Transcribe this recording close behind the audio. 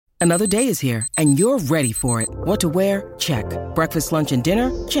Another day is here, and you're ready for it. What to wear? Check. Breakfast, lunch, and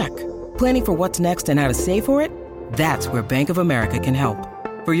dinner? Check. Planning for what's next and how to save for it? That's where Bank of America can help.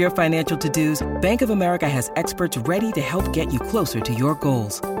 For your financial to-dos, Bank of America has experts ready to help get you closer to your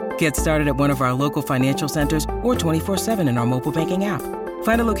goals. Get started at one of our local financial centers or 24/7 in our mobile banking app.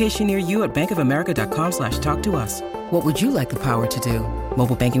 Find a location near you at bankofamerica.com/talktous. What would you like the power to do?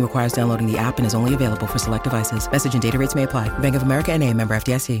 Mobile banking requires downloading the app and is only available for select devices. Message and data rates may apply. Bank of America N.A., member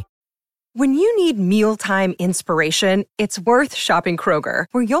FDIC. When you need mealtime inspiration, it's worth shopping Kroger,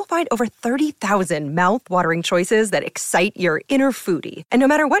 where you'll find over 30,000 mouth-watering choices that excite your inner foodie. And no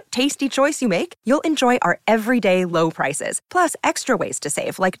matter what tasty choice you make, you'll enjoy our everyday low prices, plus extra ways to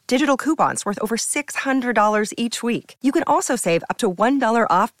save, like digital coupons worth over $600 each week. You can also save up to $1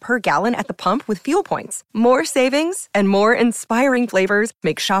 off per gallon at the pump with fuel points. More savings and more inspiring flavors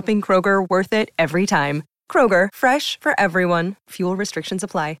make shopping Kroger worth it every time. Kroger, fresh for everyone. Fuel restrictions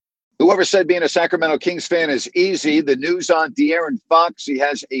apply. Whoever said being a Sacramento Kings fan is easy, the news on De'Aaron Fox, he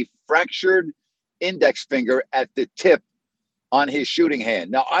has a fractured index finger at the tip on his shooting hand.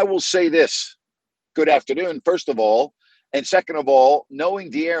 Now, I will say this. Good afternoon, first of all. And second of all,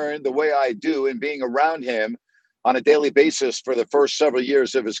 knowing De'Aaron the way I do and being around him on a daily basis for the first several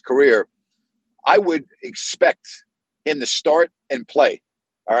years of his career, I would expect him to start and play.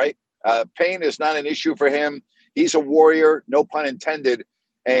 All right? Pain is not an issue for him. He's a warrior, no pun intended.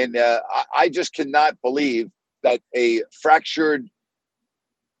 And I just cannot believe that a fractured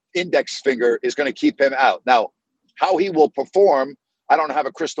index finger is going to keep him out. Now, how he will perform, I don't have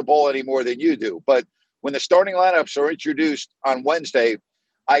a crystal ball any more than you do. But when the starting lineups are introduced on Wednesday,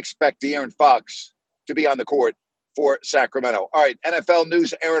 I expect De'Aaron Fox to be on the court for Sacramento. All right, NFL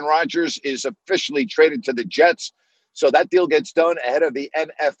news, Aaron Rodgers is officially traded to the Jets. So that deal gets done ahead of the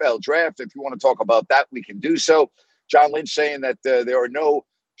NFL draft. If you want to talk about that, we can do so. John Lynch saying that there are no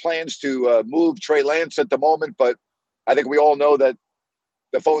plans to move Trey Lance at the moment, but I think we all know that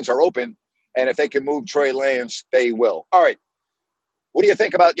the phones are open, and if they can move Trey Lance, they will. All right. What do you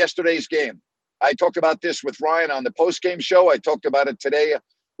think about yesterday's game? I talked about this with Ryan on the post-game show. I talked about it today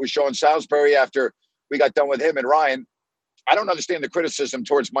with Sean Salisbury after we got done with him and Ryan. I don't understand the criticism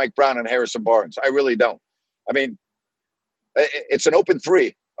towards Mike Brown and Harrison Barnes. I really don't. I mean, it's an open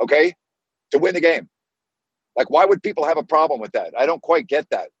three, okay, to win the game. Like, why would people have a problem with that? I don't quite get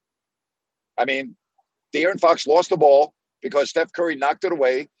that. I mean, De'Aaron Fox lost the ball because Steph Curry knocked it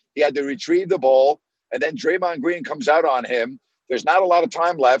away. He had to retrieve the ball, and then Draymond Green comes out on him. There's not a lot of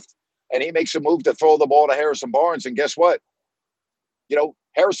time left, and he makes a move to throw the ball to Harrison Barnes, and guess what? You know,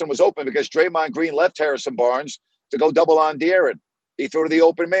 Harrison was open because Draymond Green left Harrison Barnes to go double on De'Aaron. He threw to the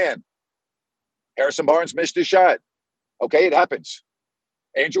open man. Harrison Barnes missed his shot. Okay, it happens.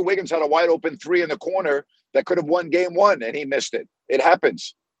 Andrew Wiggins had a wide open three in the corner that could have won game one, and he missed it. It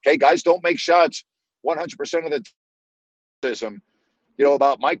happens. Okay, guys don't make shots 100% of the time. You know,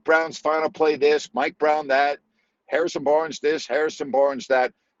 about Mike Brown's final play this, Mike Brown that, Harrison Barnes this, Harrison Barnes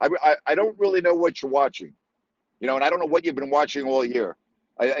that. I don't really know what you're watching. You know, and I don't know what you've been watching all year.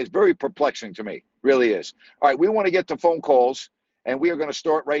 It's very perplexing to me. Really is. All right, we want to get to phone calls, and we are going to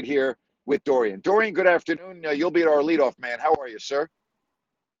start right here with Dorian. Dorian, good afternoon. You'll be our leadoff man. How are you, sir?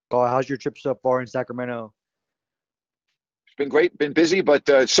 Oh, how's your trip so far in Sacramento? It's been great, been busy, but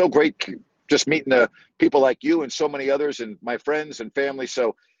it's so great just meeting the people like you and so many others and my friends and family.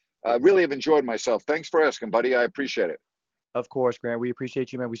 So really have enjoyed myself. Thanks for asking, buddy. I appreciate it. Of course, Grant. We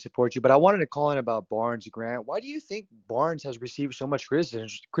appreciate you, man. We support you. But I wanted to call in about Barnes, Grant. Why do you think Barnes has received so much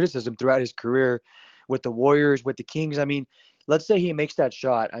criticism throughout his career with the Warriors, with the Kings? I mean, let's say he makes that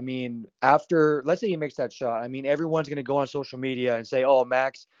shot. I mean, let's say he makes that shot. I mean, everyone's going to go on social media and say, oh,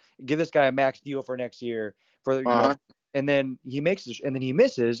 Max, give this guy a max deal for next year. You know, and then he makes it, and then he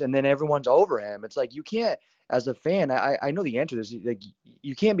misses, and then everyone's over him. It's like, you can't, as a fan, I know the answer to this. Like,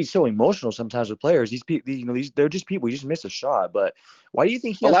 you can't be so emotional sometimes with players. These people, you know, they're just people. You just miss a shot. But why do you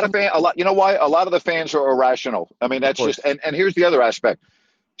think you know why? A lot of the fans are irrational. I mean, that's just, and here's the other aspect.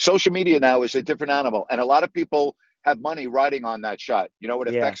 Social media now is a different animal, and a lot of people have money riding on that shot. You know, it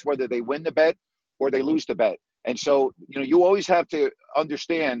affects whether they win the bet or they lose the bet. And so, you know, you always have to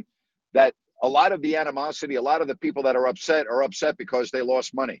understand that a lot of the animosity, a lot of the people that are upset because they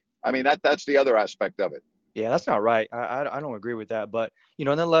lost money. I mean, that's the other aspect of it. Yeah, that's not right. I don't agree with that. But, you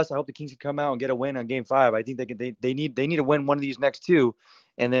know, nonetheless, I hope the Kings can come out and get a win on Game 5. I think they need to win one of these next two,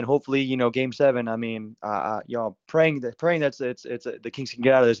 and then hopefully, you know, Game 7. I mean, you know, praying that the Kings can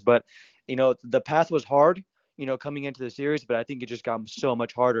get out of this. But, you know, the path was hard, you know, coming into the series, but I think it just got so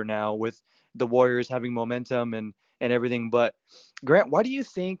much harder now with the Warriors having momentum and everything. But Grant, why do you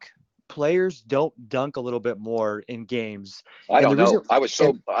think players don't dunk a little bit more in games. I And the don't know. reason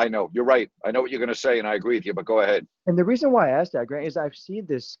and I know. You're right. I know what you're going to say, and I agree with you, but go ahead. And the reason why I asked that, Grant, is I've seen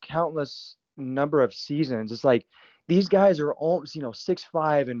this countless number of seasons. It's like these guys are almost,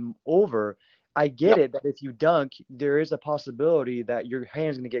 6'5" and over. I get Yep. it that if you dunk, there is a possibility that your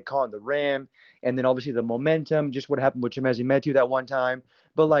hand's going to get caught in the rim. And then obviously the momentum, just what happened with Chimezie Metu that one time.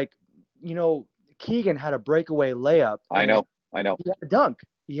 But like, you know, Keegan had a breakaway layup I and know. I know. he had a dunk.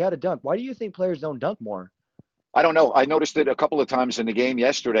 He had a dunk. Why do you think players don't dunk more? I don't know. I noticed it a couple of times in the game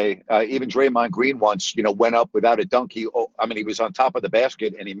yesterday. Even Draymond Green once, went up without a dunk. He was on top of the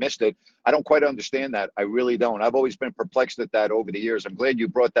basket and he missed it. I don't quite understand that. I really don't. I've always been perplexed at that over the years. I'm glad you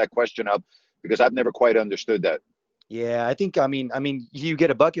brought that question up because I've never quite understood that. Yeah, I think you get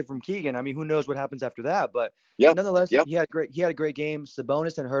a bucket from Keegan. I mean, who knows what happens after that? But Yep. nonetheless, Yep. he had a great game.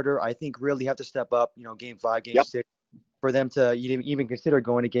 Sabonis and Herter, I think, really have to step up. Game 5, game Yep. 6, for them to even consider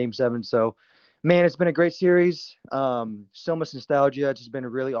going to game 7. So, man, it's been a great series. So much nostalgia. It's just been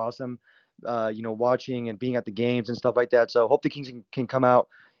really awesome. Watching and being at the games and stuff like that. So, hope the Kings can come out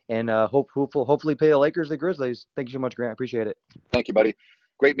and hopefully play the Lakers, the Grizzlies. Thank you so much, Grant. I appreciate it. Thank you, buddy.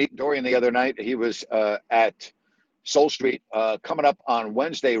 Great meeting Dorian the other night. He was at Soul Street. Coming up on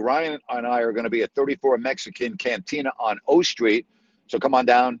Wednesday, Ryan and I are going to be at 34 Mexican Cantina on O Street. So come on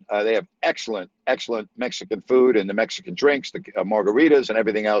down. They have excellent, excellent Mexican food and the Mexican drinks, the margaritas and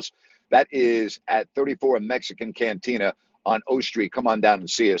everything else. That is at 34 Mexican Cantina on O Street. Come on down and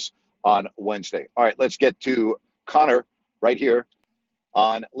see us on Wednesday. All right, let's get to Connor right here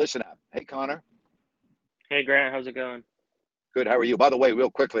on Listen App. Hey, Connor. Hey Grant, how's it going? Good. How are you? By the way, real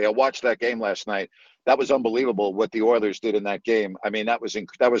quickly, I watched that game last night. That was unbelievable what the Oilers did in that game. I mean, that was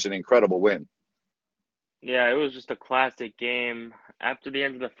an incredible win. Yeah, it was just a classic game. After the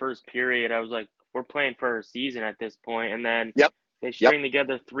end of the first period, I was like, we're playing for a season at this point. And then Yep. they Yep. string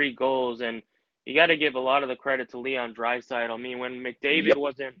together 3 goals, and you got to give a lot of the credit to Leon Draisaitl. I mean, when McDavid Yep.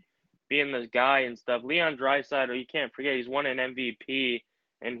 wasn't being the guy and stuff, Leon Draisaitl, you can't forget, he's won an MVP,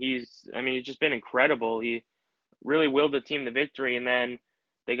 and he's just been incredible. He really willed the team to victory, and then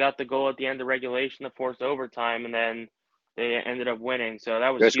they got the goal at the end of regulation to force overtime, and then they ended up winning. So that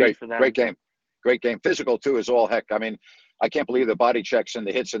was That's huge great. for Great them. game. Great game. Physical too is all heck. I mean, I can't believe the body checks and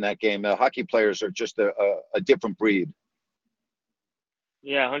the hits in that game. The hockey players are just a different breed.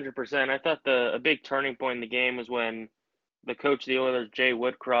 Yeah, 100%. I thought a big turning point in the game was when the coach of the Oilers, Jay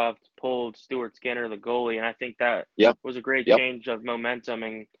Woodcroft, pulled Stuart Skinner, the goalie, and I think that Yep. was a great Yep. change of momentum.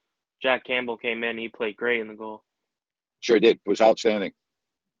 And Jack Campbell came in; he played great in the goal. Sure did. It was outstanding.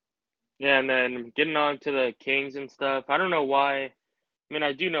 Yeah, and then getting on to the Kings and stuff. I don't know why. I mean,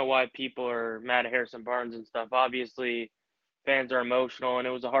 I do know why people are mad at Harrison Barnes and stuff. Obviously, fans are emotional, and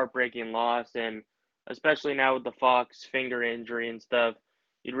it was a heartbreaking loss. And especially now with the Fox finger injury and stuff,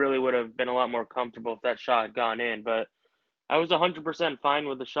 you really would have been a lot more comfortable if that shot had gone in. But I was 100% fine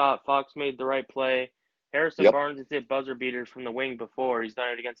with the shot. Fox made the right play. Harrison Yep. Barnes has hit buzzer beaters from the wing before. He's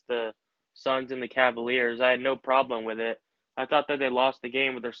done it against the Suns and the Cavaliers. I had no problem with it. I thought that they lost the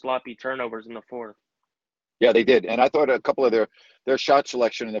game with their sloppy turnovers in the fourth. Yeah, they did. And I thought a couple of their shot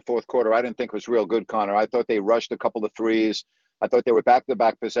selection in the fourth quarter, I didn't think was real good, Connor. I thought they rushed a couple of threes. I thought they were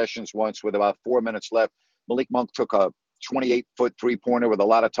back-to-back possessions once with about 4 minutes left. Malik Monk took a 28-foot three-pointer with a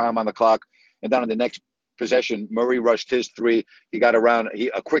lot of time on the clock. And then on the next possession, Murray rushed his three. He got around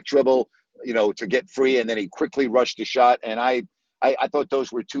a quick dribble, to get free, and then he quickly rushed the shot. And I thought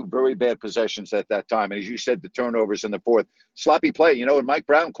those were two very bad possessions at that time. And as you said, the turnovers in the fourth, sloppy play. And Mike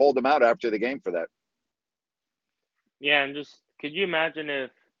Brown called them out after the game for that. Yeah, and just could you imagine if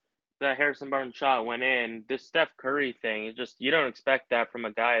that Harrison Barnes shot went in? This Steph Curry thing is just, you don't expect that from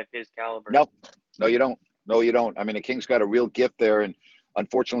a guy of his caliber. No, no, you don't. No, you don't. I mean, the Kings got a real gift there, and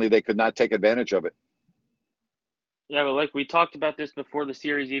unfortunately, they could not take advantage of it. Yeah, but like we talked about this before the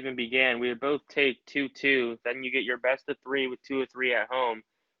series even began, we would both take 2-2. Then you get your best of three with 2 of 3 at home.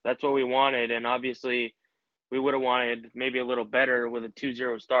 That's what we wanted, and obviously we would have wanted maybe a little better with a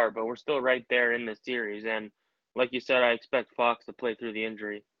 2-0 start, but we're still right there in the series. And like you said, I expect Fox to play through the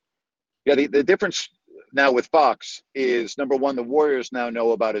injury. Yeah, the difference now with Fox is, number one, the Warriors now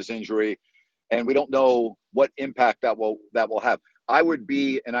know about his injury, and we don't know what impact that will have. I would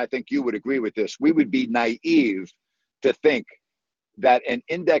be, and I think you would agree with this, we would be naive to think that an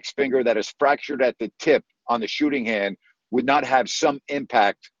index finger that is fractured at the tip on the shooting hand would not have some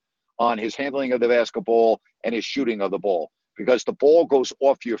impact on his handling of the basketball and his shooting of the ball, because the ball goes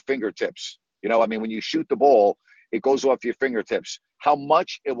off your fingertips. I mean, when you shoot the ball, it goes off your fingertips. How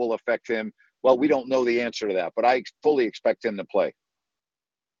much it will affect him, well, we don't know the answer to that, but I fully expect him to play.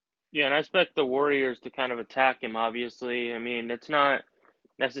 Yeah, and I expect the Warriors to kind of attack him, obviously. I mean, it's not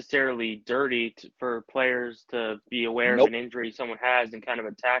necessarily dirty for players to be aware of Nope. an injury someone has and kind of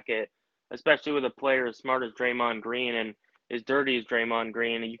attack it, especially with a player as smart as Draymond Green and as dirty as Draymond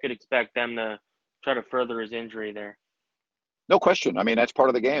Green. And you could expect them to try to further his injury there. No question. I mean, that's part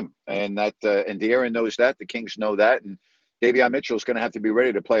of the game, and and De'Aaron knows that. The Kings know that, and Davion Mitchell is going to have to be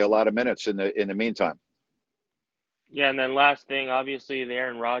ready to play a lot of minutes in the meantime. Yeah, and then last thing, obviously the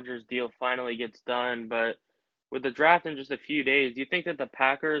Aaron Rodgers deal finally gets done, but with the draft in just a few days, do you think that the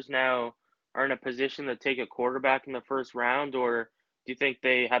Packers now are in a position to take a quarterback in the first round, or do you think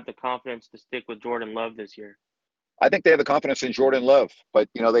they have the confidence to stick with Jordan Love this year? I think they have the confidence in Jordan Love, but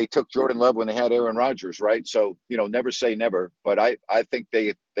they took Jordan Love when they had Aaron Rodgers, right? So never say never, but I think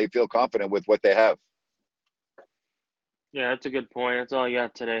they feel confident with what they have. Yeah, that's a good point. That's all I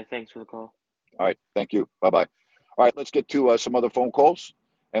got today. Thanks for the call. All right, thank you. Bye bye. All right, let's get to some other phone calls,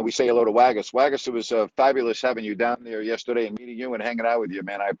 and we say hello to Waggis. Waggis, it was fabulous having you down there yesterday and meeting you and hanging out with you,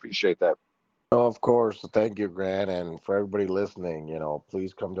 man. I appreciate that. Oh, of course. Thank you, Grant. And for everybody listening,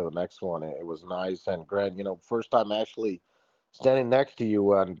 please come to the next one. It was nice. And Grant, first time actually standing next to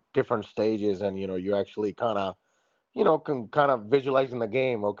you on different stages and, you actually kind of, can kind of visualizing the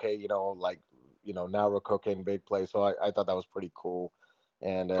game. Okay. Like, now we're cooking big play. So I thought that was pretty cool.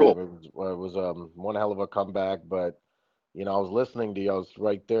 And Cool. it was one hell of a comeback. But, I was listening to you. I was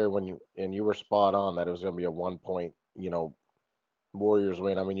right there and you were spot on that it was going to be a 1 point, Warriors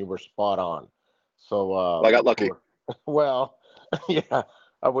win. I mean, you were spot on. So, Well, I got lucky. well, yeah,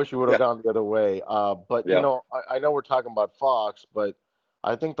 I wish you would have Yeah, gone the other way. But yeah. I know we're talking about Fox, but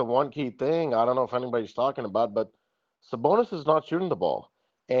I think the one key thing I don't know if anybody's talking about, but Sabonis is not shooting the ball,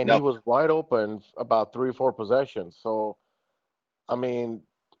 and he No, was wide open about 3 or 4 possessions. So, I mean,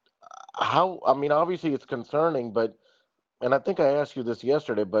 how? I mean, obviously it's concerning, but and I think I asked you this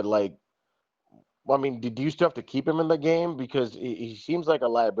yesterday, but like, well, I mean, do you still have to keep him in the game because he seems like a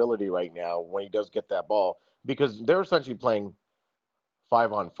liability right now when he does get that ball because they're essentially playing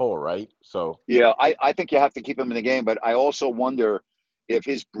 5-on-4, right? So yeah, I think you have to keep him in the game, but I also wonder if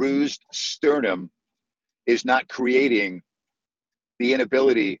his bruised sternum is not creating the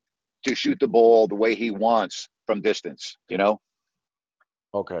inability to shoot the ball the way he wants from distance.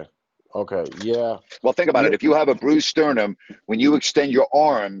 okay, okay, yeah, Well, think about yeah, it. If you have a bruised sternum, when you extend your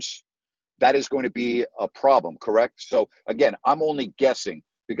arms, that is going to be a problem, correct? So again, I'm only guessing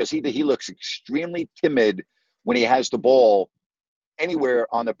because he looks extremely timid when he has the ball anywhere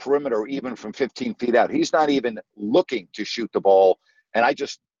on the perimeter, or even from 15 feet out. He's not even looking to shoot the ball. And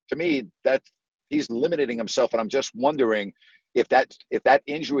to me, that he's limiting himself. And I'm just wondering if that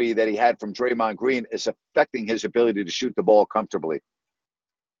injury that he had from Draymond Green is affecting his ability to shoot the ball comfortably.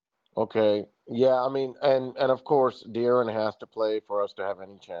 okay, yeah. I mean, and of course, De'Aaron has to play for us to have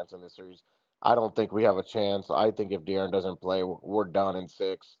any chance in this series. I don't think we have a chance. I think if De'Aaron doesn't play, we're done in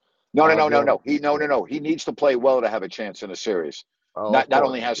six. No, no, no, no, De'Aaron, no. No, yeah. no, no. He needs to play well to have a chance in a series. Oh, of Not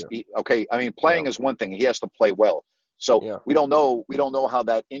only course, has yeah, he, okay. I mean, yeah, playing is one thing. He has to play well. So yeah. we don't know. We don't know how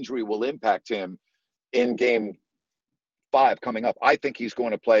that injury will impact him in game 5 coming up. I think he's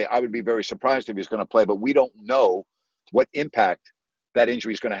going to play. I would be very surprised if he's going to play, but we don't know what impact that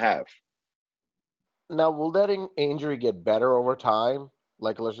injury is going to have. Now, will that injury get better over time?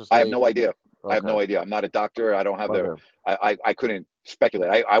 Like, let's just I have say, no idea. I have okay, no idea. I'm not a doctor. I don't have the. okay. I couldn't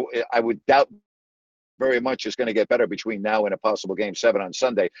speculate. I would doubt very much is going to get better between now and a possible game 7 on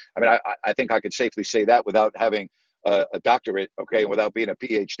Sunday. I mean, I think I could safely say that without having a doctorate, okay, and without being a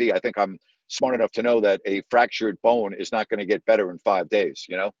PhD. I think I'm smart enough to know that a fractured bone is not going to get better in 5 days.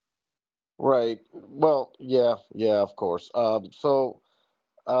 Right. Well, yeah, yeah, of course.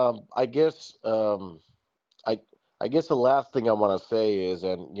 I guess I I guess the last thing I want to say is,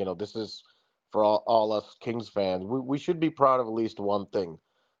 and this is for all us Kings fans, we should be proud of at least one thing.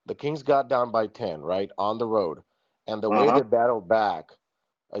 The Kings got down by 10, right, on the road, and the Uh way huh. they battled back,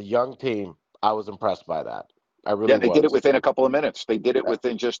 a young team, I was impressed by that. I Yeah, really they did it was. within a couple of minutes. They did it Uh,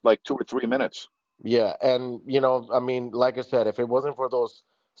 within just like 2 or 3 minutes. Yeah, and I mean, like I said, if it wasn't for those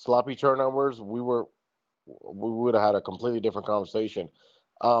sloppy turnovers, we would have had a completely different conversation.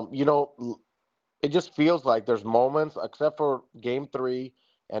 It just feels like there's moments, except for game three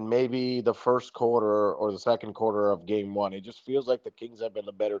and maybe the first quarter or the second quarter of game one. It just feels like the Kings have been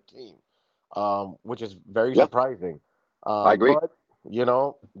the better team, which is very Yeah, surprising. I agree. But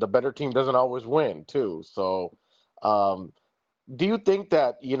the better team doesn't always win too. So, um, do you think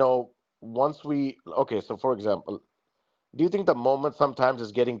that once we okay? So, for example, do you think the moment sometimes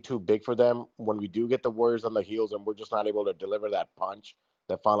is getting too big for them when we do get the Warriors on the heels and we're just not able to deliver that punch,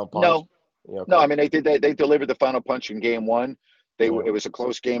 that final punch? No, Yeah, no. I okay. mean, they did. They delivered the final punch in game 1. Yeah. It was a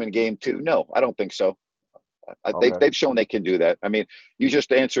close game in game 2. No, I don't think so. They've Okay. they've shown they can do that. I mean, you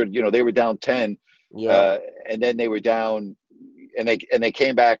just answered. They were down 10, Yeah. and then they were down, and they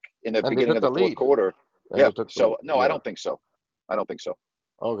came back in the And they beginning took of the the fourth lead. quarter. And Yeah. they took the So no, I yeah. don't think so. I don't think so.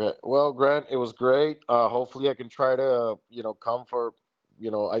 Okay. Well, Grant, it was great. Hopefully I can try to, come for,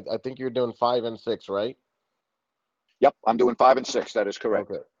 I think you're doing 5 and 6, right? Yep, I'm doing 5 and 6. That is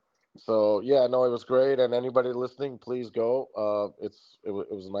correct. Okay. So yeah, no, it was great. And anybody listening, please go. It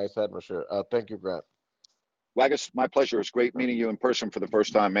was a nice atmosphere. Thank you, Grant. Waggis, my pleasure. It's great meeting you in person for the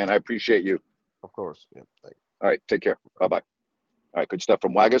first time, man. I appreciate you. Of course. Yeah. Thank All right, take care. Bye bye. All right, good stuff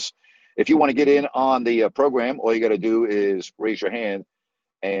from Waggis. If you want to get in on the program, all you got to do is raise your hand,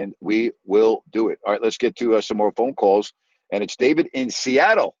 and we will do it. All right, let's get to some more phone calls, and it's David in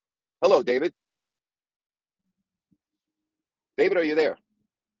Seattle. Hello, David. David, are you there?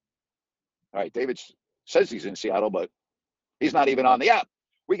 All right, David says he's in Seattle, but he's not even on the app.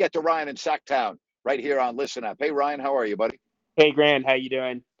 We get to Ryan in Sacktown right here on Listen App. Hey, Ryan, how are you, buddy? Hey, Grant, how you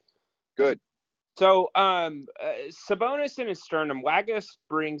doing? Good. So, Sabonis and his sternum. Waggis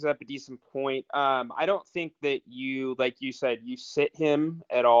brings up a decent point. I don't think that you, like you said, you sit him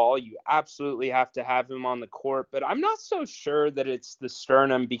at all. You absolutely have to have him on the court, but I'm not so sure that it's the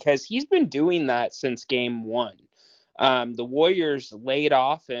sternum because he's been doing that since game one. The Warriors laid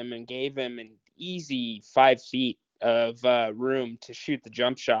off him and gave him an easy 5 feet of room to shoot the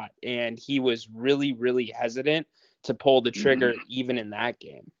jump shot, and he was really, really hesitant to pull the trigger even in that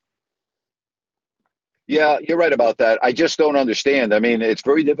game. Yeah, you're right about that. I just don't understand. I mean, it's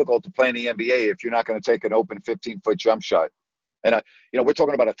very difficult to play in the NBA if you're not going to take an open 15-foot jump shot. And, we're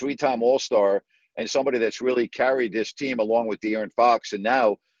talking about a three-time All-Star and somebody that's really carried this team along with De'Aaron Fox. And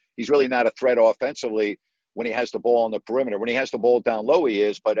now he's really not a threat offensively when he has the ball on the perimeter. When he has the ball down low, he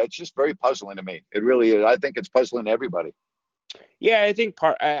is. But it's just very puzzling to me. It really is. I think it's puzzling to everybody. Yeah, I think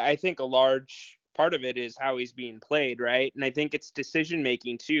a large part of it is how he's being played, right? And I think it's decision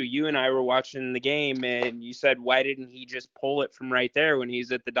making too. You and I were watching the game, and you said, why didn't he just pull it from right there when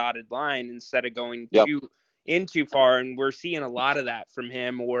he's at the dotted line instead of going Yep. too far? And we're seeing a lot of that from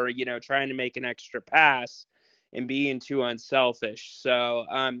him, or trying to make an extra pass and being too unselfish. So,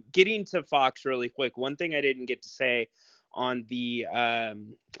 getting to Fox really quick. One thing I didn't get to say on the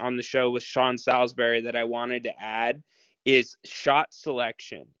show with Sean Salisbury that I wanted to add is shot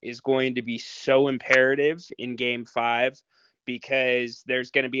selection is going to be so imperative in game 5 because there's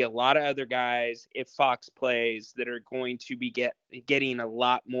going to be a lot of other guys if Fox plays that are going to be getting a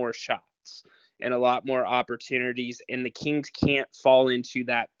lot more shots and a lot more opportunities, and the Kings can't fall into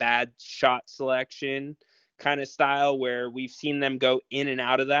that bad shot selection kind of style where we've seen them go in and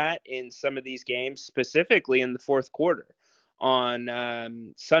out of that in some of these games, specifically in the fourth quarter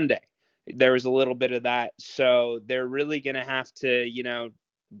on Sunday. There was a little bit of that. So they're really going to have to,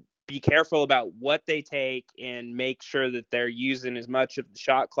 be careful about what they take and make sure that they're using as much of the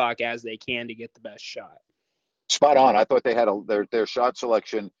shot clock as they can to get the best shot. Spot on. I thought they had their shot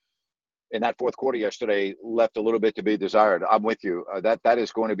selection in that fourth quarter yesterday left a little bit to be desired. I'm with you. That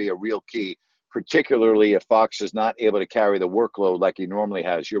is going to be a real key, particularly if Fox is not able to carry the workload like he normally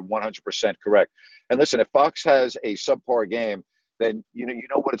has. You're 100% correct. And listen, if Fox has a subpar game, then you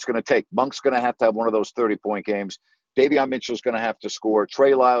know what it's going to take. Monk's going to have one of those 30-point games. Davion Mitchell's going to have to score.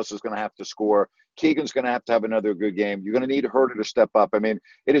 Trey Lyles is going to have to score. Keegan's going to have another good game. You're going to need Herter to step up. I mean,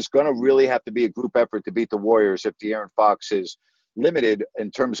 it is going to really have to be a group effort to beat the Warriors if De'Aaron Fox is limited in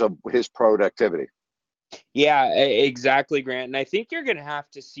terms of his productivity. Yeah, exactly, Grant. And I think you're going to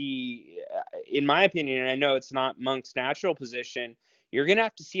have to see, in my opinion, and I know it's not Monk's natural position, you're going to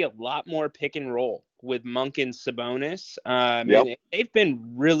have to see a lot more pick and roll with Monk and Sabonis. Yep. And they've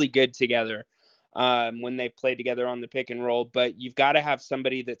been really good together when they play together on the pick and roll. But you've got to have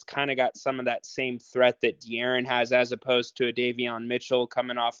somebody that's kind of got some of that same threat that De'Aaron has, as opposed to a Davion Mitchell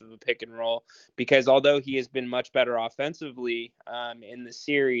coming off of a pick and roll. Because although he has been much better offensively in the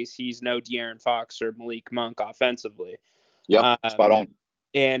series, he's no De'Aaron Fox or Malik Monk offensively. Yep, spot on.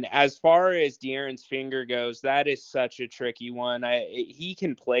 And as far as De'Aaron's finger goes, that is such a tricky one. He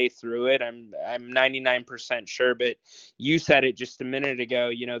can play through it. I'm 99% sure, but you said it just a minute ago.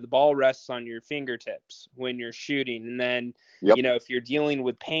 The ball rests on your fingertips when you're shooting, and then if you're dealing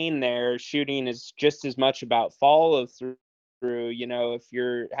with pain there, shooting is just as much about follow through. If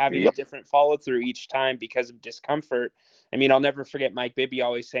you're having a different follow through each time because of discomfort. I mean, I'll never forget Mike Bibby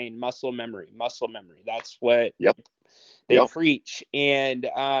always saying muscle memory. That's what they preach. And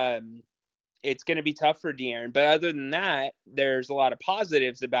it's going to be tough for De'Aaron. But other than that, there's a lot of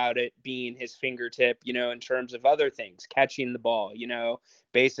positives about it being his fingertip, in terms of other things, catching the ball,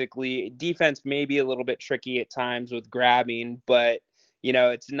 basically defense may be a little bit tricky at times with grabbing, but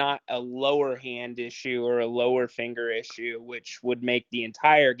it's not a lower hand issue or a lower finger issue, which would make the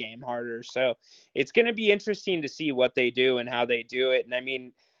entire game harder. So it's going to be interesting to see what they do and how they do it. And I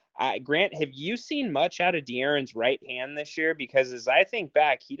mean, Grant, have you seen much out of De'Aaron's right hand this year? Because as I think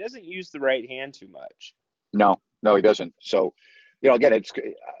back, he doesn't use the right hand too much. No, he doesn't. So, again,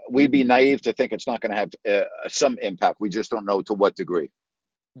 we'd be naive to think it's not going to have some impact. We just don't know to what degree.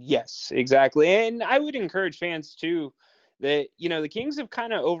 Yes, exactly. And I would encourage fans too that, the Kings have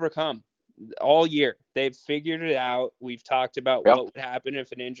kind of overcome all year. They've figured it out. We've talked about what would happen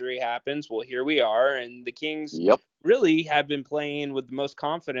if an injury happens. Well, here we are. And the Kings really have been playing with the most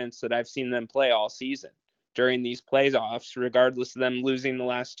confidence that I've seen them play all season during these playoffs, regardless of them losing the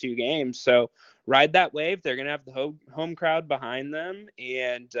last 2 games. So ride that wave. They're going to have the home crowd behind them.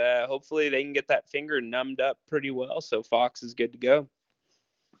 And hopefully they can get that finger numbed up pretty well. So Fox is good to go.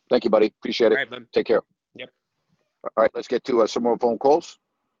 Thank you, buddy. Appreciate it. All right, take care. Yep. All right, let's get to some more phone calls.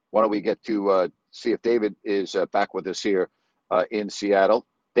 Why don't we get to see if David is back with us here in Seattle.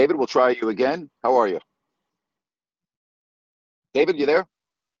 David, we'll try you again. How are you? David, you there?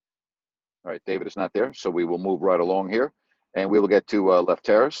 All right, David is not there, so we will move right along here, and we will get to Left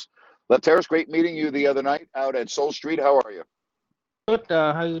Terrace. Left Terrace, great meeting you the other night out at Soul Street. How are you? Good.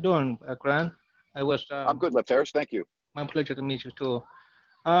 How you doing, Grant? I'm good, Left Terrace. Thank you. My pleasure to meet you too.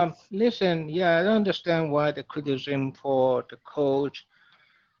 Listen, I don't understand why the criticism for the coach,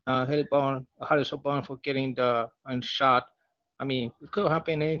 Harrison Barnes for getting the shot. I mean, it could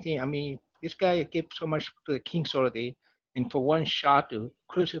happen anything. I mean, this guy gave so much to the Kings already, and for one shot to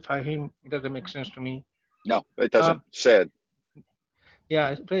crucify him, it doesn't make sense to me. No, it doesn't. Sad. Yeah,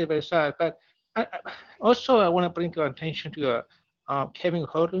 it's very, very sad. But I want to bring your attention to Kevin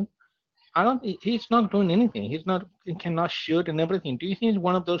Holden. He's not doing anything. He cannot shoot and everything. Do you think he's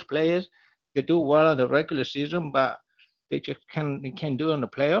one of those players that do well in the regular season, but they can't do it in the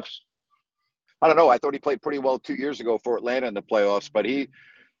playoffs? I don't know. I thought he played pretty well 2 years ago for Atlanta in the playoffs, but he,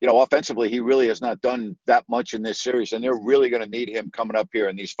 offensively, he really has not done that much in this series, and they're really going to need him coming up here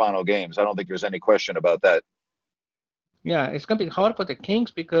in these final games. I don't think there's any question about that. Yeah, it's going to be hard for the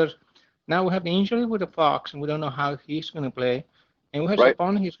Kings because now we have the injury with the Fox, and we don't know how he's going to play. And we have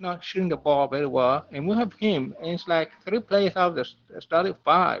Sabonis, he's not shooting the ball very well. And we have him, and it's like 3 players out of the starting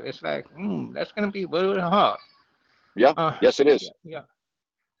 5. It's like, that's going to be very, very hard. Yeah, yes, it is. Yeah.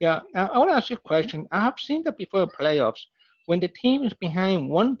 I want to ask you a question. I have seen that before playoffs, when the team is behind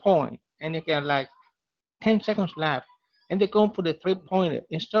 1 point and they get like 10 seconds left, and they go for the 3-pointer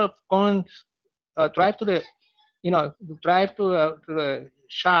instead of going drive to the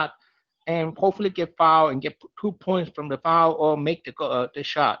shot and hopefully get fouled and get 2 points from the foul or make the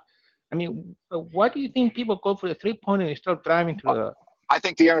shot. I mean, why do you think people go for the 3-pointer instead of driving to the? I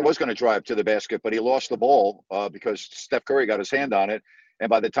think De'Aaron was going to drive to the basket, but he lost the ball because Steph Curry got his hand on it. And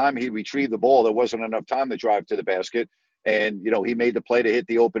by the time he retrieved the ball, there wasn't enough time to drive to the basket. And, he made the play to hit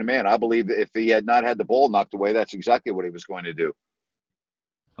the open man. I believe if he had not had the ball knocked away, that's exactly what he was going to do.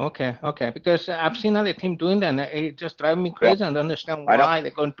 Okay. Because I've seen other team doing that, and it just drives me crazy. And I don't understand why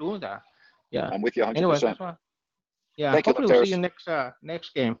they're going to do that. Yeah. I'm with you 100%. Anyway, that's why. Yeah. Thank hopefully you, we'll see you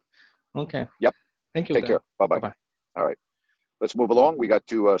next game. Okay. Yep. Thank you. Take care. Bye-bye. All right. Let's move along. We got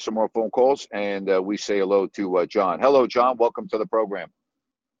to some more phone calls, and we say hello to John. Hello, John. Welcome to the program.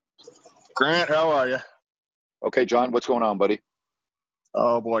 Grant, how are you? Okay, John. What's going on, buddy?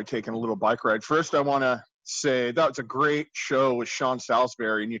 Oh, boy, taking a little bike ride. First, I want to say that was a great show with Sean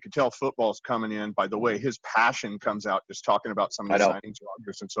Salisbury, and you could tell football's coming in by the way his passion comes out just talking about some of the signings,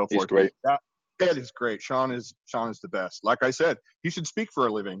 Rodgers, and so forth. He's great. That is great. Sean is the best. Like I said, he should speak for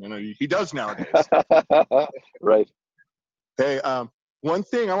a living. He does nowadays. Right. Hey, one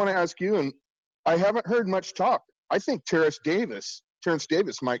thing I want to ask you, and I haven't heard much talk. I think Terrence Davis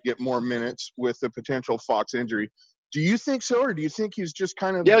might get more minutes with the potential Fox injury. Do you think so, or do you think he's just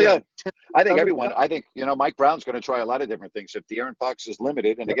kind of? Yeah. I think everyone. I think Mike Brown's going to try a lot of different things. If De'Aaron Fox is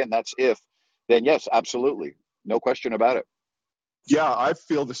limited, and again, that's if, then yes, absolutely, no question about it. Yeah, I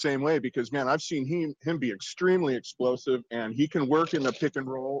feel the same way because, man, I've seen him be extremely explosive, and he can work in the pick and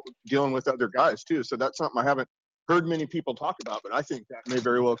roll dealing with other guys too. So that's something I haven't heard many people talk about, but I think that may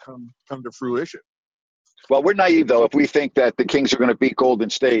very well come to fruition. Well, we're naive, though, if we think that the Kings are going to beat Golden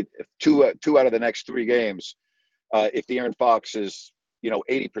State two out of the next 3 games. If De'Aaron Fox is,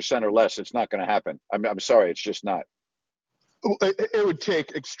 80% or less, it's not going to happen. I'm sorry, it's just not. It would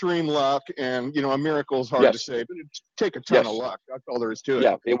take extreme luck, and a miracle is hard to say, but it'd take a ton of luck. That's all there is to it.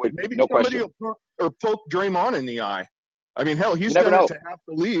 Yeah, it would. Maybe no somebody question. will poke Draymond in the eye. I mean, hell, he's done it to half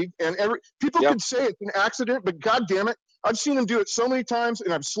the league, and people can say it's an accident, but God damn it, I've seen him do it so many times,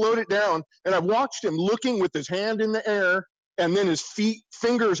 and I've slowed it down, and I've watched him looking with his hand in the air and then his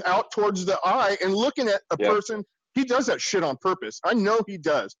fingers out towards the eye and looking at a person. He does that shit on purpose. I know he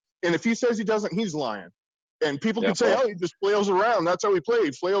does. And if he says he doesn't, he's lying. And people can say, oh, he just flails around. That's how he plays.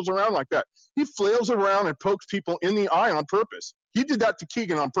 He flails around like that. He flails around and pokes people in the eye on purpose. He did that to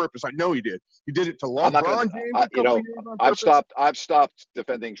Keegan on purpose. I know he did. He did it to LeBron James. I've stopped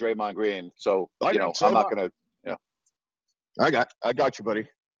defending Draymond Green. So, I'm not going to, I got you, buddy.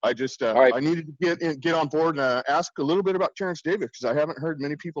 I just right. I needed to get on board and ask a little bit about Terrence Davis because I haven't heard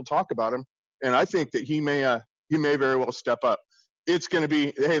many people talk about him, and I think that he may very well step up. It's going to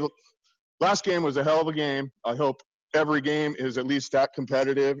be, hey, last game was a hell of a game. I hope every game is at least that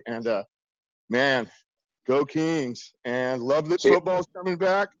competitive. And man, go Kings! And love that football's coming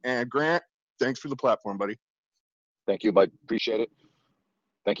back. And Grant, thanks for the platform, buddy. Thank you, bud. Appreciate it.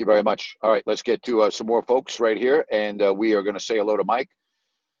 Thank you very much. All right, let's get to some more folks right here, and we are going to say hello to Mike.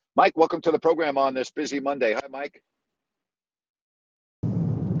 Mike, welcome to the program on this busy Monday. Hi, Mike.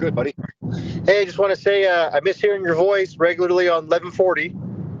 Good, buddy. Hey, just want to say I miss hearing your voice regularly on 1140.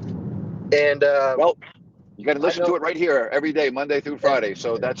 And well, you got to listen to it right here every day, Monday through Friday.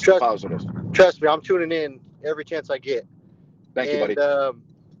 So that's the positive. Trust me, I'm tuning in every chance I get. Thank you, buddy.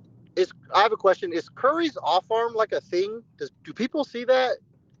 I have a question. Is Curry's off arm like a thing? Do people see that?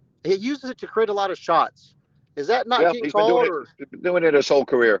 He uses it to create a lot of shots. Is that not getting called? He's been doing it his whole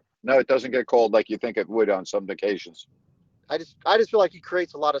career. No, it doesn't get called like you think it would on some occasions. I just feel like he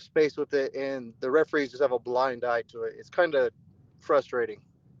creates a lot of space with it, and the referees just have a blind eye to it. It's kind of frustrating.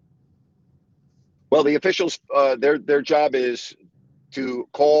 Well, the officials, their job is to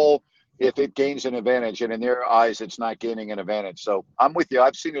call if it gains an advantage, and in their eyes, it's not gaining an advantage. So I'm with you.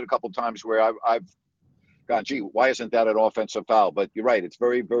 I've seen it a couple of times where I've gone, gee, why isn't that an offensive foul? But you're right. It's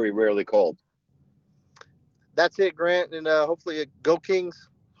very, very rarely called. That's it, Grant, and hopefully go Kings.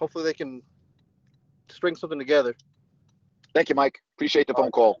 Hopefully they can string something together. Thank you, Mike. Appreciate the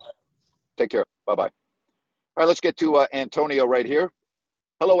phone call. Take care. Bye-bye. All right, let's get to Antonio right here.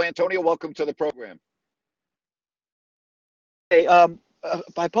 Hello, Antonio. Welcome to the program. Hey, I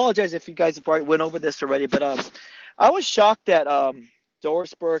apologize if you guys probably went over this already, but I was shocked that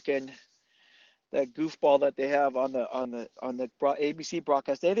Doris Burke and that goofball that they have on the ABC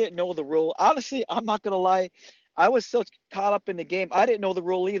broadcast, they didn't know the rule. Honestly, I'm not gonna lie, I was so caught up in the game, I didn't know the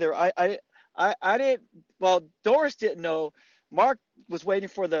rule either. I didn't. Well, Doris didn't know. Mark was waiting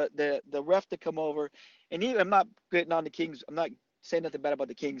for the ref to come over, and I'm not getting on the Kings. I'm not saying nothing bad about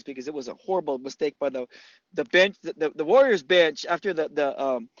the Kings because it was a horrible mistake by the bench, the Warriors bench after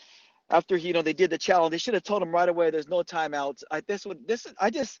after they did the challenge. They should have told him right away there's no timeouts. I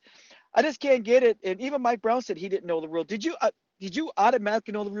just can't get it. And even Mike Brown said he didn't know the rule. Did you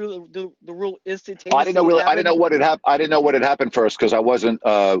automatically know the rule instantaneously? I didn't know what had happened. I didn't know what had happened first because I wasn't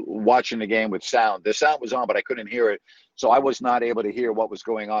watching the game with sound. The sound was on, but I couldn't hear it, so I was not able to hear what was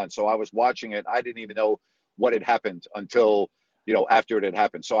going on. So I was watching it. I didn't even know what had happened until after it had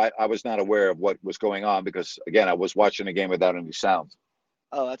happened. So I was not aware of what was going on because again I was watching the game without any sound.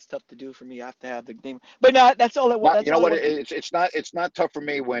 Oh, that's tough to do for me. I have to have the game. But no, that's all it was. It's not tough for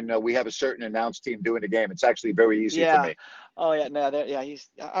me when we have a certain announced team doing the game. It's actually very easy for me. Oh yeah, no,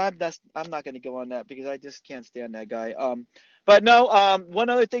 I'm not going to go on that because I just can't stand that guy. But no, one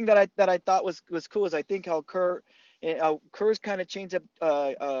other thing that I thought was cool is I think how Kerr's kind of changed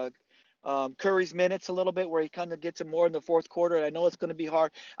up Curry's minutes a little bit, where he kind of gets him more in the fourth quarter. And I know it's going to be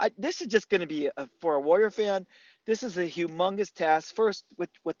hard. This is just going to be for a Warrior fan. This is a humongous task. First,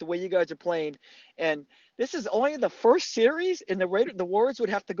 with the way you guys are playing, and this is only the first series. And the Warriors would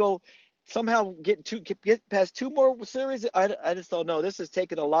have to go somehow get past two more series. I just don't know. This is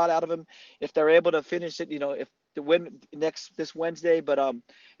taking a lot out of them if they're able to finish it. If to win this Wednesday. But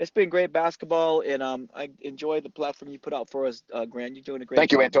it's been great basketball, and I enjoy the platform you put out for us, Grant. You're doing a great job.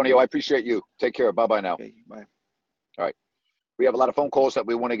 Thank you, Antonio. I appreciate you. Take care. Bye-bye now. Okay, bye. All right. We have a lot of phone calls that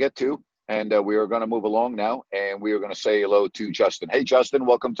we want to get to, and we are going to move along now, and we are going to say hello to Justin. Hey, Justin,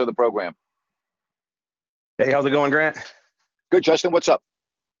 welcome to the program. Hey, how's it going, Grant? Good, Justin. What's up?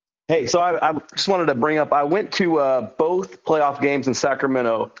 Hey, so I just wanted to bring up, I went to both playoff games in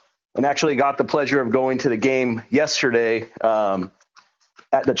Sacramento and actually got the pleasure of going to the game yesterday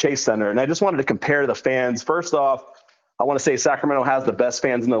at the Chase Center. And I just wanted to compare the fans. First off, I want to say Sacramento has the best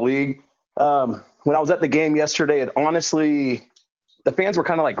fans in the league. When I was at the game yesterday, it honestly, the fans were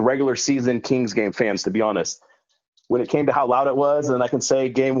kind of like regular season Kings game fans, to be honest, when it came to how loud it was. And I can say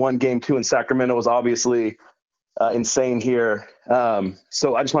game 1, game 2 in Sacramento was obviously insane here.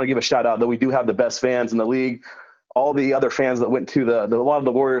 So I just want to give a shout out that we do have the best fans in the league. All the other fans that went to a lot of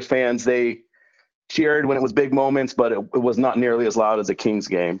the Warriors fans, they cheered when it was big moments, but it was not nearly as loud as a Kings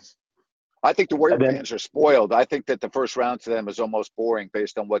game. I think the Warrior And then fans are spoiled. I think that the first round to them is almost boring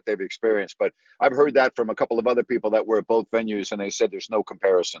based on what they've experienced. But I've heard that from a couple of other people that were at both venues, and they said there's no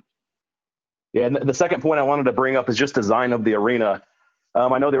comparison. Yeah, and the second point I wanted to bring up is just design of the arena.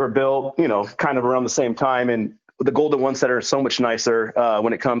 I know they were built, kind of around the same time, and the Golden One Center is so much nicer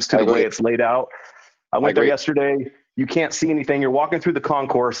when it comes to the way it's laid out. I went there yesterday. You can't see anything. You're walking through the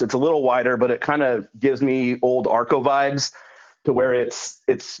concourse. It's a little wider, but it kind of gives me old Arco vibes, to where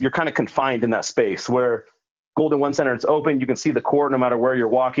you're kind of confined in that space. Where Golden One Center, it's open. You can see the court no matter where you're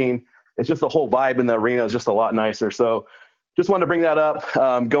walking. It's just the whole vibe in the arena is just a lot nicer. So just wanted to bring that up.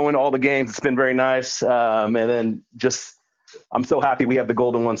 Going to all the games, it's been very nice. And then I'm so happy we have the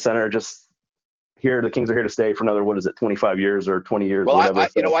Golden One Center just here. The Kings are here to stay for another, 25 years or 20 years, well, whatever.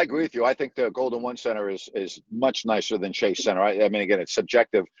 I agree with you. I think the Golden One Center is much nicer than Chase Center. I mean, again, it's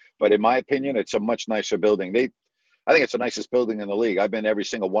subjective, but in my opinion, it's a much nicer building. I think it's the nicest building in the league. I've been to every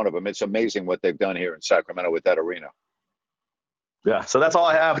single one of them. It's amazing what they've done here in Sacramento with that arena. Yeah, so that's all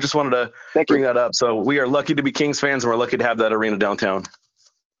I have. I just wanted to bring that up. So we are lucky to be Kings fans, and we're lucky to have that arena downtown.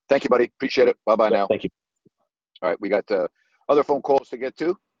 Thank you, buddy. Appreciate it. Bye-bye now. Thank you. All right, we got other phone calls to get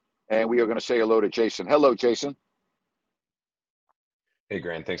to, and we are going to say hello to Jason. Hello, Jason. Hey,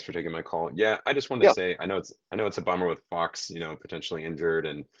 Grant. Thanks for taking my call. Yeah, I just wanted to say, I know it's a bummer with Fox, potentially injured,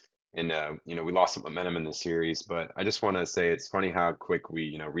 and we lost some momentum in the series, but I just want to say it's funny how quick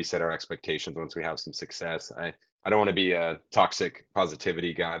we, reset our expectations once we have some success. I don't want to be a toxic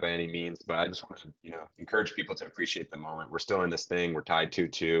positivity guy by any means, but I just want to, encourage people to appreciate the moment. We're still in this thing. We're tied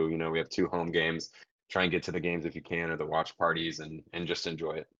 2-2. We have 2 home games. Try and get to the games if you can, or the watch parties, and just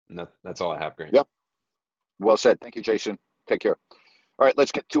enjoy it. And that's all I have, Grant. Yep. Well said. Thank you, Jason. Take care. All right,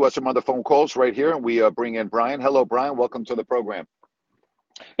 let's get to some other phone calls right here, and we bring in Brian. Hello, Brian. Welcome to the program.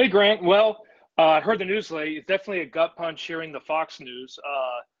 Hey, Grant. Well, I heard the news lately. It's definitely a gut punch hearing the Fox news.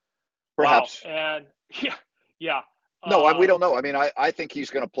 Perhaps. Wow. And yeah. No, we don't know. I mean, I think he's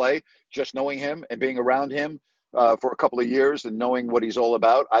going to play. Just knowing him and being around him for a couple of years and knowing what he's all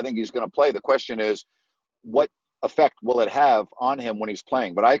about, I think he's going to play. The question is, what effect will it have on him when he's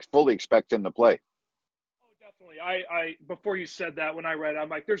playing? But I fully expect him to play. Oh, definitely. I before you said that, when I read it, I'm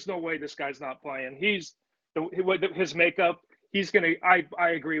like, there's no way this guy's not playing. His makeup. He's gonna. I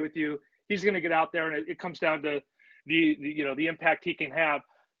agree with you. He's gonna get out there, and it comes down to the impact he can have.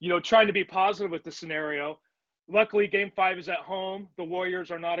 Trying to be positive with the scenario. Luckily, Game 5 is at home. The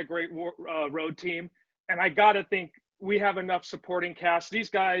Warriors are not a great road team, and I gotta think we have enough supporting cast. These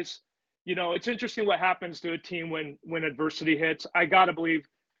guys, it's interesting what happens to a team when adversity hits. I gotta believe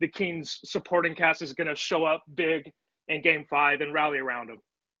the Kings supporting cast is gonna show up big in Game 5 and rally around them.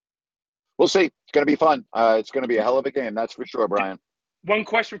 We'll see. It's going to be fun. It's going to be a hell of a game. That's for sure, Brian. One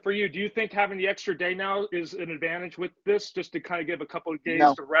question for you. Do you think having the extra day now is an advantage with this, just to kind of give a couple of days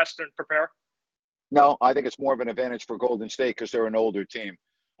to rest and prepare? No, I think it's more of an advantage for Golden State because they're an older team.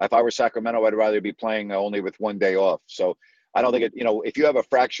 If I were Sacramento, I'd rather be playing only with 1 day off. So I don't think if you have a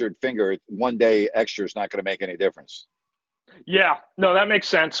fractured finger, 1 day extra is not going to make any difference. Yeah, no, that makes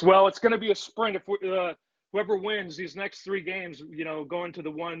sense. Well, it's going to be a sprint. If whoever wins these next 3 games, going to the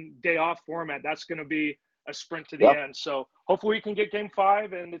 1 day off format, that's going to be a sprint to the end. So hopefully we can get Game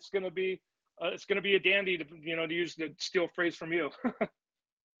 5, and it's going to be a dandy to use the steel phrase from you.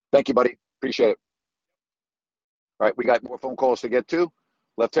 Thank you, buddy. Appreciate it. All right, we got more phone calls to get to.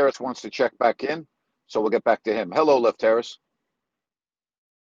 Lefteris wants to check back in, so we'll get back to him. Hello, Lefteris.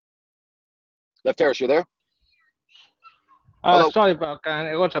 Lefteris, you there? Sorry about that.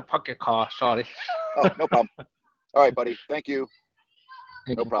 It was a pocket call. Sorry. Oh, no problem. All right, buddy. Thank you.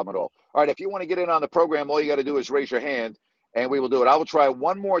 No problem at all. All right, if you want to get in on the program, all you got to do is raise your hand, and we will do it. I will try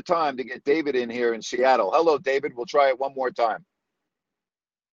one more time to get David in here in Seattle. Hello, David. We'll try it one more time.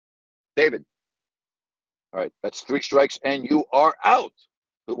 David. All right, that's 3 strikes, and you are out.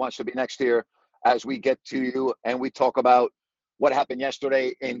 Who wants to be next here as we get to you and we talk about what happened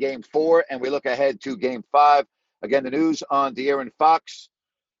yesterday in Game 4, and we look ahead to Game 5. Again, the news on De'Aaron Fox,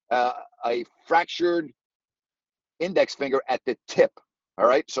 a fractured index finger at the tip. All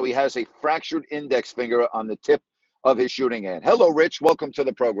right, so he has a fractured index finger on the tip of his shooting hand. Hello, Rich. Welcome to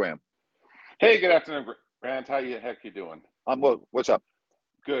the program. Hey, good afternoon, Grant. How the heck you doing? What's up?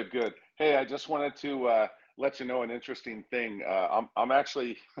 Good. Hey, I just wanted to let you know an interesting thing. I'm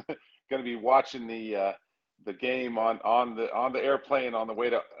actually going to be watching the game on the airplane on the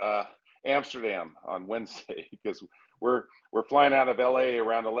way to Amsterdam on Wednesday because we're flying out of LA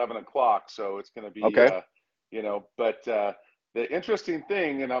around 11 o'clock, so it's going to be okay. But the interesting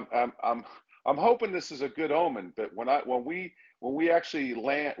thing, and I'm hoping this is a good omen, but when when we actually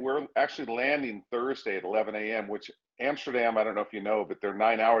land, we're actually landing Thursday at 11 a.m., which Amsterdam, I don't know if you know, but they're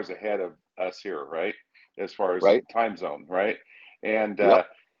 9 hours ahead of us here, right? As far as Right. time zone, right? And Yep.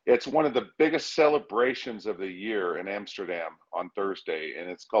 it's one of the biggest celebrations of the year in Amsterdam on Thursday, and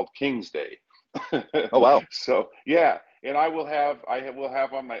it's called King's Day. Oh, wow. So yeah, and I will have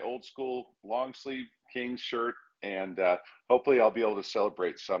on my old school long sleeve Kings shirt, and hopefully I'll be able to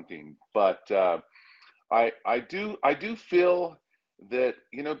celebrate something. But I do feel that,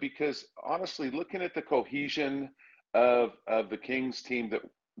 you know, because honestly, looking at the cohesion of the Kings team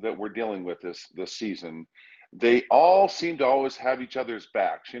that we're dealing with this season, they all seem to always have each other's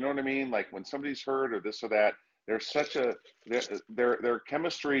backs. You know what I mean? Like when somebody's hurt or this or that, there's such a their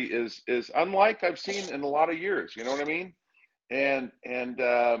chemistry is unlike I've seen in a lot of years. You know what I mean? And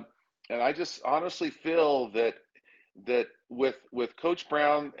I just honestly feel that with Coach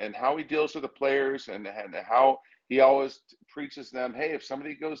Brown and how he deals with the players and how he always preaches them, hey, if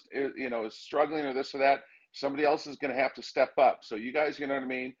somebody goes, you know, is struggling or this or that, somebody else is going to have to step up. So you guys, you know what I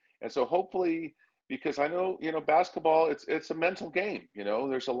mean? And so hopefully, because I know, you know, basketball, it's a mental game. You know,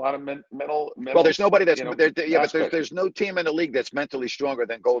 there's a lot of mental. Well, there's nobody that's you know, there. Yeah, but aspects. there's no team in the league that's mentally stronger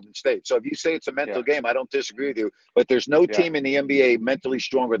than Golden State. So if you say it's a mental Yeah. game, I don't disagree with you. But there's no Yeah. team in the NBA mentally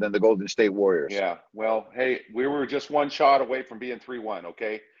stronger than the Golden State Warriors. Yeah. Well, hey, we were just one shot away from being 3-1.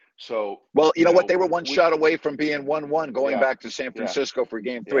 Okay. So, Well, you know what? They were one we, shot away from being 1-1 going yeah, back to San yeah, Francisco for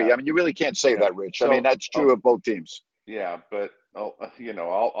Game 3. yeah, I mean, you really can't say yeah. that, Rich. I mean, So, that's true of both teams. yeah, but you know,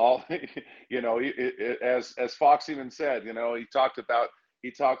 I'll you know, as Fox even said, you know, he talked about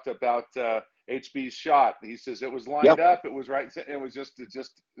HB's shot. He says it was lined Yep. up, it was right, it was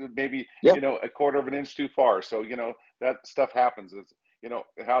just maybe Yep. you know, a quarter of an inch too far. So you know, that stuff happens. It's, you know,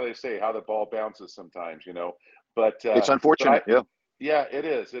 how they say how the ball bounces sometimes. You know, but It's unfortunate. Yeah. yeah, it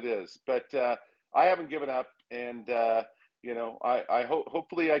is. But I haven't given up, and you know, I hope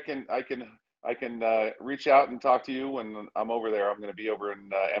hopefully I can reach out and talk to you when I'm over there. I'm going to be over in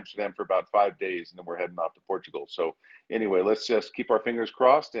Amsterdam for about 5 days, and then we're heading off to Portugal. So anyway, let's just keep our fingers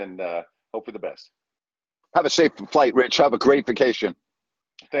crossed and hope for the best. Have a safe flight, Rich. Have a great vacation.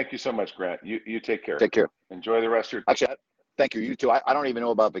 Thank you so much, Grant. You take care. Take care. Enjoy the rest of your. Actually, thank you. You too. I don't even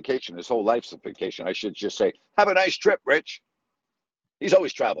know about vacation. His whole life's a vacation. I should just say, have a nice trip, Rich. He's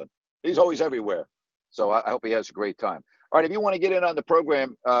always traveling. He's always everywhere. So I hope he has a great time. All right, if you want to get in on the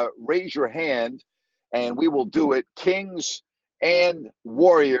program, raise your hand, and we will do it. Kings and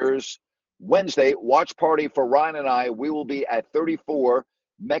Warriors, Wednesday, watch party for Ryan and I. We will be at 34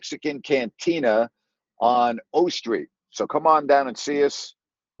 Mexican Cantina on O Street. So come on down and see us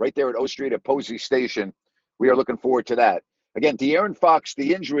right there at O Street at Posey Station. We are looking forward to that. Again, De'Aaron Fox,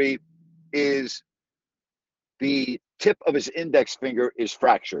 the injury is the tip of his index finger is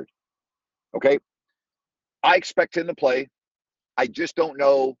fractured. Okay? I expect him to play. I just don't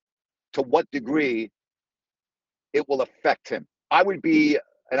know to what degree it will affect him. I would be,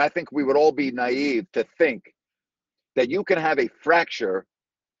 and I think we would all be naive to think that you can have a fracture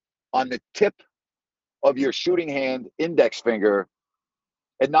on the tip of your shooting hand index finger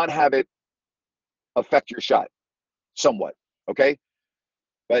and not have it affect your shot somewhat. Okay?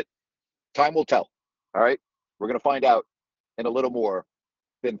 But time will tell. All right? We're going to find out in a little more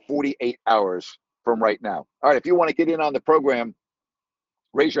than 48 hours from right now. All right, if you want to get in on the program,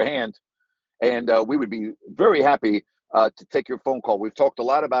 raise your hand, and we would be very happy to take your phone call. We've talked a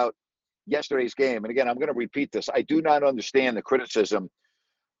lot about yesterday's game, and again, I'm going to repeat this. I do not understand the criticism,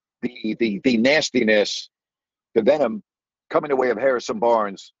 the nastiness, the venom coming the way of Harrison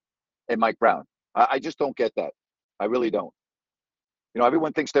Barnes and Mike Brown. I just don't get that. I really don't. You know,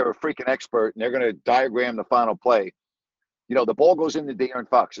 everyone thinks they're a freaking expert, and they're going to diagram the final play. You know, the ball goes into De'Aaron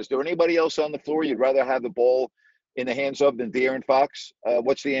Fox. Is there anybody else on the floor you'd rather have the ball in the hands of than De'Aaron Fox?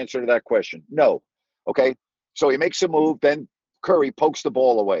 What's the answer to that question? No. Okay. So he makes a move, then Curry pokes the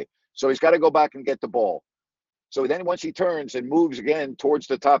ball away. So he's got to go back and get the ball. So then once he turns and moves again towards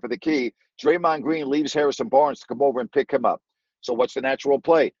the top of the key, Draymond Green leaves Harrison Barnes to come over and pick him up. So what's the natural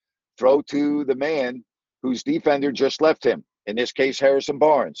play? Throw to the man whose defender just left him. In this case, Harrison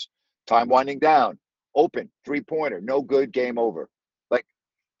Barnes. Time winding down. Open, three-pointer, no good, game over. Like,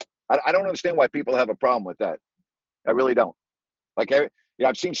 I don't understand why people have a problem with that. I really don't. Like,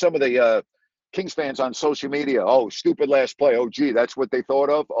 I've seen some of the Kings fans on social media. Oh, stupid last play. Oh, gee, that's what they thought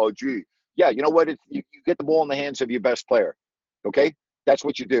of? Oh, gee. Yeah, you know what? You get the ball in the hands of your best player, okay? That's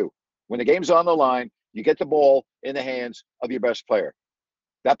what you do. When the game's on the line, you get the ball in the hands of your best player.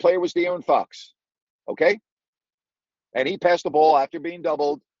 That player was De'Aaron Fox, okay? And he passed the ball after being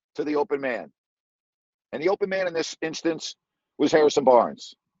doubled to the open man. And the open man in this instance was Harrison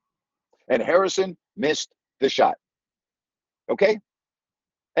Barnes. And Harrison missed the shot. Okay?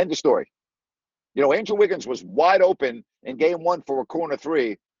 End of story. You know, Andrew Wiggins was wide open in game 1 for a corner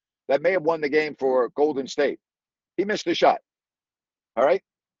 3 that may have won the game for Golden State. He missed the shot. All right?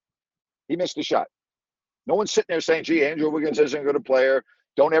 He missed the shot. No one's sitting there saying, gee, Andrew Wiggins isn't a good player.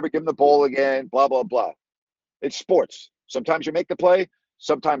 Don't ever give him the ball again, blah, blah, blah. It's sports. Sometimes you make the play,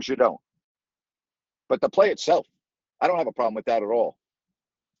 sometimes you don't. But the play itself, I don't have a problem with that at all.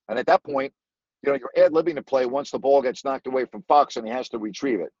 And at that point, you know, you're ad-libbing the play once the ball gets knocked away from Fox and he has to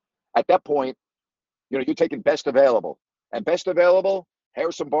retrieve it. At that point, you know, you're taking best available. And best available,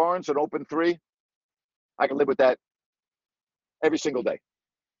 Harrison Barnes, an open 3, I can live with that every single day.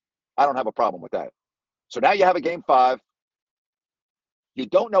 I don't have a problem with that. So now you have a game 5. You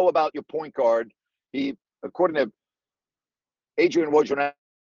don't know about your point guard. He, according to Adrian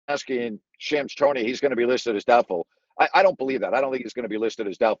Wojnarowski and Shams Charania, he's going to be listed as doubtful. I don't believe that. I don't think he's going to be listed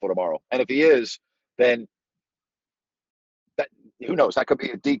as doubtful tomorrow. And if he is, then that, who knows? That could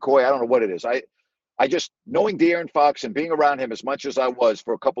be a decoy. I don't know what it is. I just, knowing De'Aaron Fox and being around him as much as I was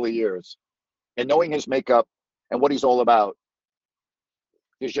for a couple of years and knowing his makeup and what he's all about,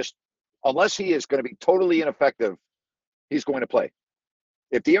 there's just, unless he is going to be totally ineffective, he's going to play.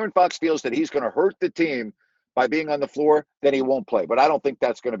 If De'Aaron Fox feels that he's going to hurt the team by being on the floor, then he won't play. But I don't think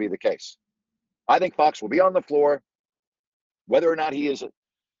that's going to be the case. I think Fox will be on the floor. Whether or not he is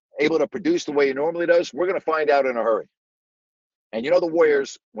able to produce the way he normally does, we're going to find out in a hurry. And you know the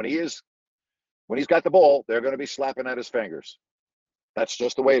Warriors, when he's got the ball, they're going to be slapping at his fingers. That's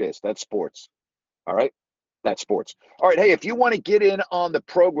just the way it is. That's sports. All right? That's sports. All right, hey, if you want to get in on the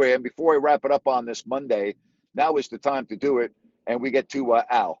program before I wrap it up on this Monday, now is the time to do it. And we get to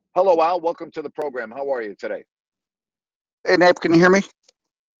Al. Hello, Al. Welcome to the program. How are you today? Hey, Nate, can you hear me?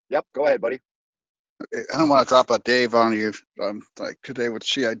 Yep, go ahead, buddy. I don't want to drop a Dave on you like today with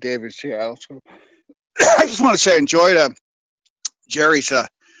C.I. David, Seattle. So I just want to say I enjoyed Jerry's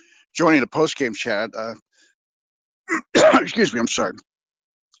joining the post-game chat. Excuse me, I'm sorry.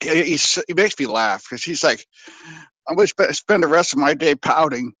 He makes me laugh because he's like, I'm going to spend the rest of my day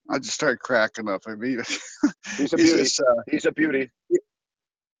pouting. I just started cracking up. I mean, he's a beauty. He's a beauty.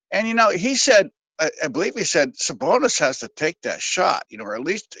 And, you know, he said, I believe he said Sabonis has to take that shot, you know, or at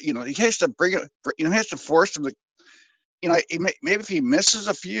least, you know, he has to bring it, you know, he has to force him to, you know, maybe if he misses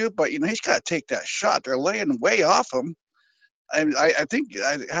a few, but, you know, he's got to take that shot. They're laying way off him. And I think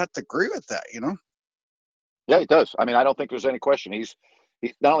I have to agree with that, you know? Yeah, he does. I mean, I don't think there's any question. He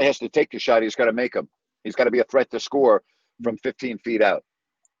not only has to take the shot, he's got to make him. He's got to be a threat to score from 15 feet out.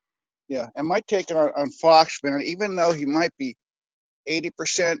 Yeah, and my take on Fox, man, even though he might be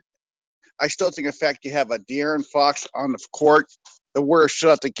 80%, I still think the fact you have a De'Aaron Fox on the court, the Warriors still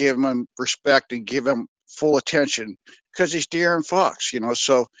have to give him respect and give him full attention because he's De'Aaron Fox, you know.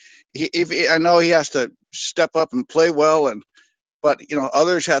 So I know he has to step up and play well, but you know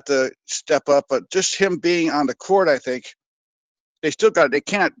others have to step up. But just him being on the court, I think they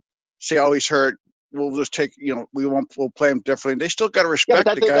can't say, oh, he's hurt. We'll just take, you know, we'll play him differently. They still got to respect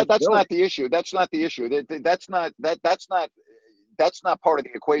the guy. That's not the issue. That's not the issue. That's not part of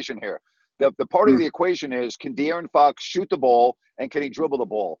the equation here. The part of the equation is, can De'Aaron Fox shoot the ball and can he dribble the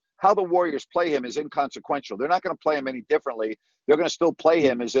ball? How the Warriors play him is inconsequential. They're not going to play him any differently. They're going to still play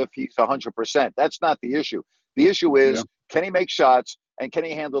him as if he's 100%. That's not the issue. The issue is, can he make shots and can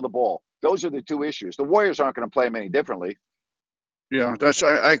he handle the ball? Those are the two issues. The Warriors aren't going to play him any differently. Yeah,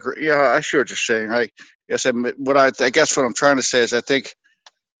 I agree. Yeah, I see what you're saying. I guess what I'm trying to say is I think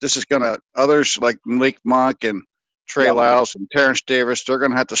this is going to, others like Malik Monk and Trey Lyles and Terrence Davis, they're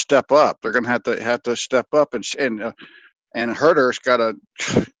going to have to step up. They're going to have to step up, and Herter's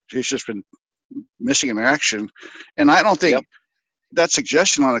he's just been missing in action. And I don't think that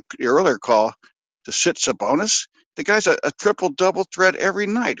suggestion on the earlier call to sit Sabonis, the guy's a triple-double threat every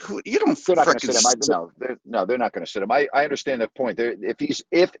night. You don't They're not going to sit him. No, they're not going to sit him. I understand that point. If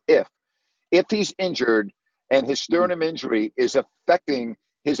he's injured and his sternum injury is affecting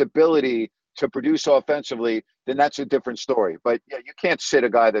his ability to produce offensively, then that's a different story. But yeah, you can't sit a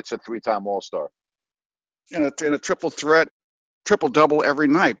guy that's a 3-time All-Star. And a triple threat, triple-double every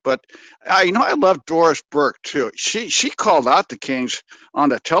night. But I love Doris Burke too. She called out the Kings on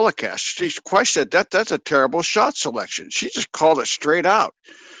the telecast. She quite said that's a terrible shot selection. She just called it straight out.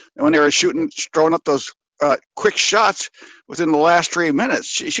 And when they were throwing up those quick shots within the last 3 minutes,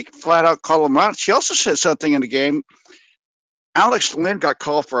 she flat out called them out. She also said something in the game. Alex Lynn got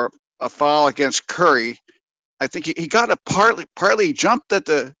called for a foul against Curry. I think he got it partly jumped at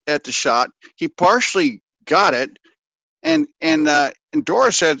the shot. He partially got it. And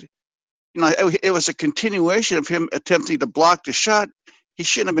Dora said, you know, it was a continuation of him attempting to block the shot. He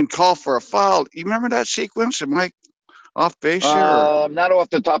shouldn't have been called for a foul. You remember that sequence? Am I off base here? Or? Not off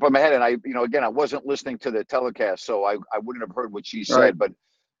the top of my head, and again, I wasn't listening to the telecast, so I wouldn't have heard what she said, Right. but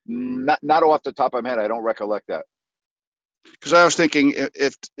not off the top of my head. I don't recollect that. Because I was thinking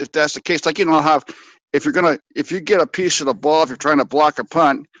if that's the case, like how if you get a piece of the ball, if you're trying to block a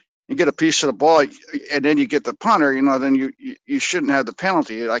punt, you get a piece of the ball, and then you get the punter, then you shouldn't have the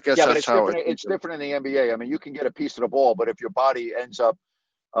penalty. I guess Yeah, but that's it's how different. It's different in the NBA. I mean, you can get a piece of the ball, but if your body ends up,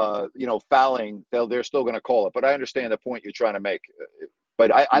 fouling, they're still going to call it. But I understand the point you're trying to make.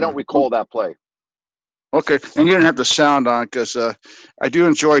 But I don't recall that play. Okay, and you didn't have the sound on because I do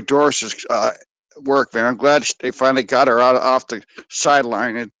enjoy Doris's work, man. I'm glad they finally got her off the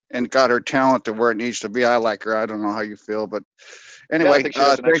sideline and got her talent to where it needs to be. I like her. I don't know how you feel, but Yeah, I anyway, think she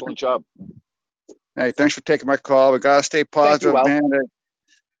does an excellent job. Hey, thanks for taking my call. We gotta stay positive, Al.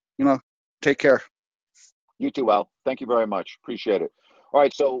 man. Take care. You too, Al. Thank you very much. Appreciate it. All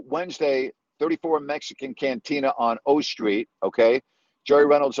right, so Wednesday, 34 Mexican Cantina on O Street. Okay, Jerry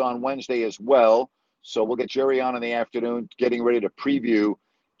Reynolds on Wednesday as well. So we'll get Jerry on in the afternoon, getting ready to preview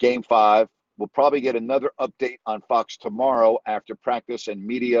Game 5. We'll probably get another update on Fox tomorrow after practice and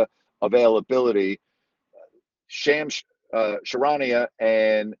media availability. Shams Charania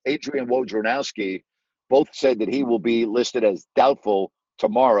and Adrian Wojnarowski both said that he will be listed as doubtful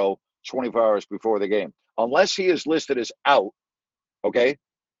tomorrow, 24 hours before the game. Unless he is listed as out, okay?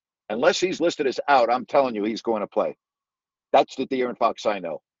 Unless he's listed as out, I'm telling you he's going to play. That's the De'Aaron Fox I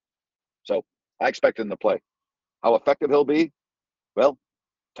know. So I expect him to play. How effective he'll be, well,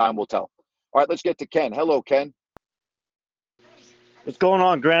 time will tell. All right, let's get to Ken. Hello, Ken. What's going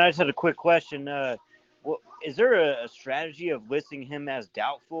on, Grant? I just had a quick question. Is there a strategy of listing him as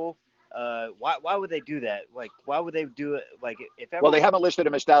doubtful? Why would they do that? Like, why would they do it? Like, Well, they haven't listed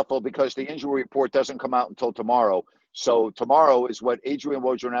him as doubtful because the injury report doesn't come out until tomorrow. So tomorrow is what Adrian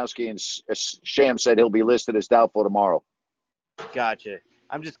Wojnarowski and Sham said he'll be listed as doubtful tomorrow. Gotcha.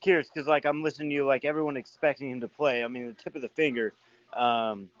 I'm just curious because, I'm listening to you, everyone expecting him to play. I mean, the tip of the finger,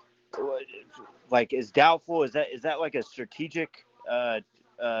 is doubtful. Is that like a strategic?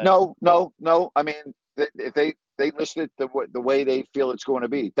 No. I mean, if they listed the way they feel it's going to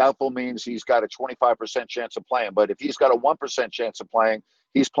be. Doubtful means he's got a 25% chance of playing, but if he's got a 1% chance of playing,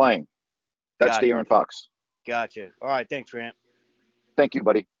 he's playing. That's Gotcha. De'Aaron Fox. Gotcha. All right, thanks, Grant. Thank you,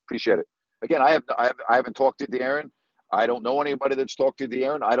 buddy. Appreciate it. Again, I haven't talked to De'Aaron. I don't know anybody that's talked to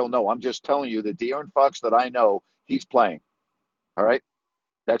De'Aaron. I don't know. I'm just telling you the De'Aaron Fox that I know, he's playing. All right?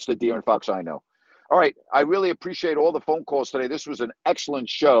 That's the De'Aaron Fox I know. All right. I really appreciate all the phone calls today. This was an excellent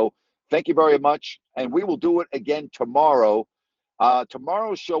show. Thank you very much. And we will do it again tomorrow.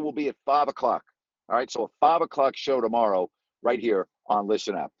 Tomorrow's show will be at 5 o'clock. All right. So a 5 o'clock show tomorrow right here on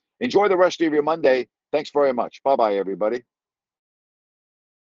Listen Up. Enjoy the rest of your Monday. Thanks very much. Bye-bye, everybody.